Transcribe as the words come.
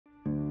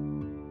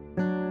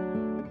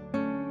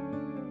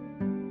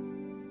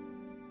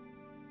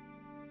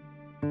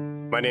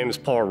My name is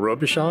Paul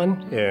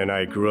Robichon, and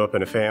I grew up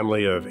in a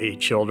family of 8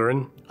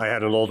 children. I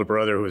had an older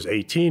brother who was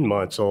 18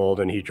 months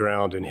old, and he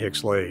drowned in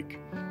Hicks Lake.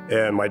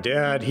 And my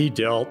dad, he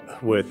dealt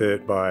with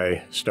it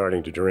by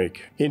starting to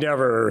drink. He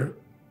never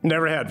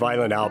had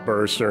violent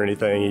outbursts or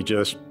anything. He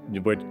just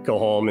would go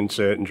home and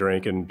sit and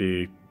drink and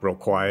be real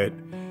quiet.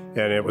 And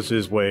it was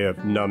his way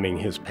of numbing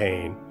his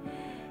pain.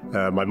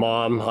 My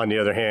mom, on the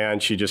other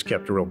hand, she just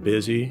kept real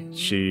busy.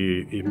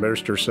 She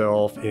immersed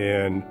herself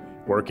in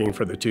working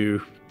for the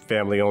 2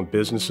 family-owned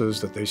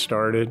businesses that they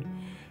started.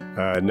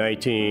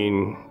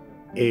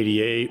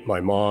 1988,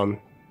 my mom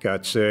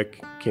got sick,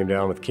 came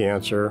down with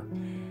cancer,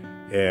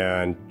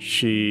 and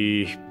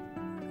she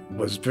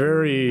was a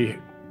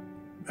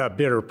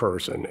bitter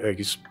person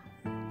against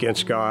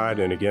God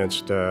and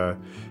against the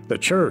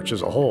church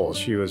as a whole.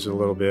 She was a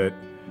little bit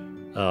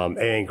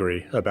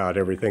angry about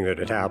everything that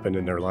had happened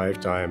in their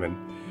lifetime. And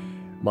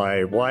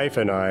my wife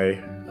and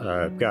I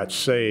got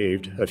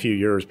saved a few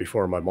years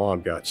before my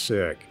mom got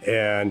sick,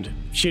 and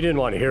she didn't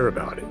want to hear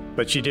about it,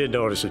 but she did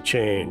notice a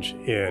change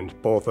in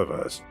both of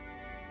us.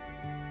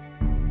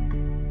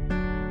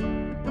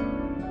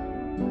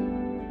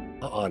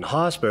 On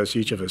hospice,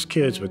 each of us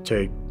kids would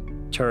take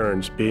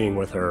turns being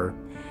with her,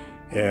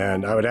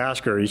 and I would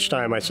ask her each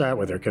time I sat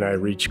with her, can I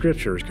read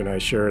scriptures? Can I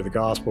share the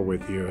gospel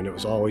with you? And it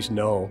was always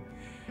no.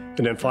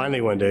 And then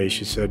finally one day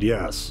she said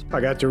yes.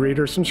 I got to read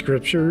her some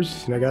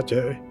scriptures, and I got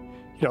to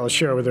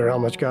share with her how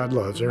much God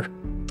loves her.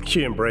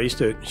 She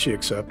embraced it. She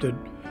accepted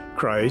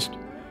Christ.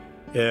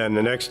 And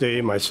the next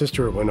day, my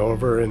sister went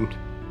over and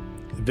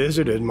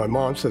visited. My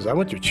mom says, I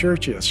went to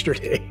church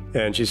yesterday.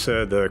 And she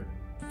said the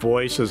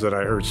voices that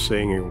I heard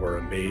singing were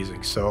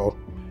amazing. So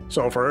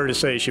for her to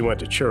say she went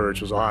to church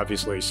was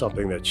obviously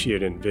something that she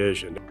had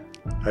envisioned.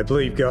 I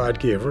believe God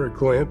gave her a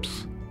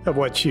glimpse of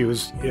what she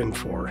was in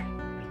for.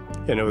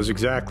 And it was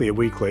exactly a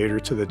week later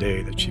to the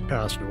day that she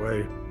passed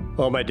away.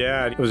 Well, my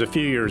dad, it was a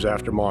few years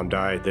after Mom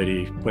died that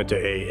he went to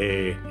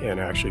AA and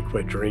actually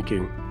quit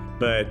drinking.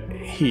 But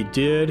he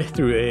did,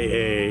 through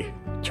AA,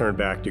 turn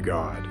back to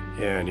God.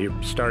 And he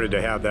started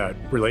to have that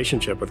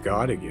relationship with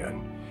God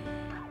again.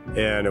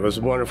 And it was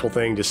a wonderful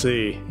thing to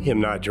see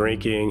him not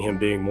drinking, him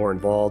being more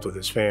involved with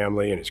his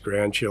family and his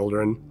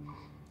grandchildren.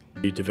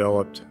 He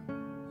developed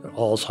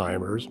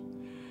Alzheimer's.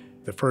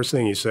 The first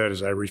thing he said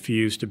is, I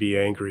refuse to be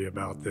angry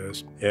about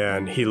this.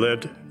 And he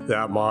lived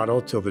that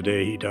model till the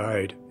day he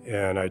died.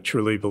 And I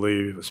truly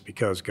believe it was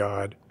because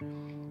God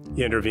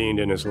intervened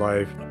in his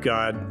life.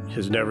 God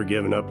has never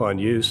given up on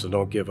you, so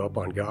don't give up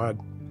on God.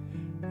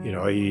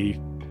 He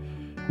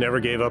never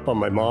gave up on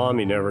my mom.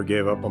 He never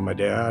gave up on my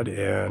dad.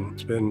 And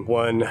it's been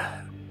one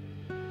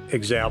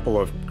example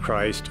of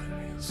Christ's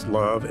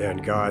love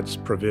and God's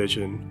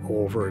provision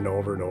over and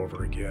over and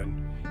over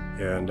again.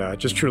 And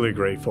just truly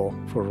grateful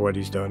for what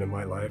he's done in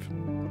my life.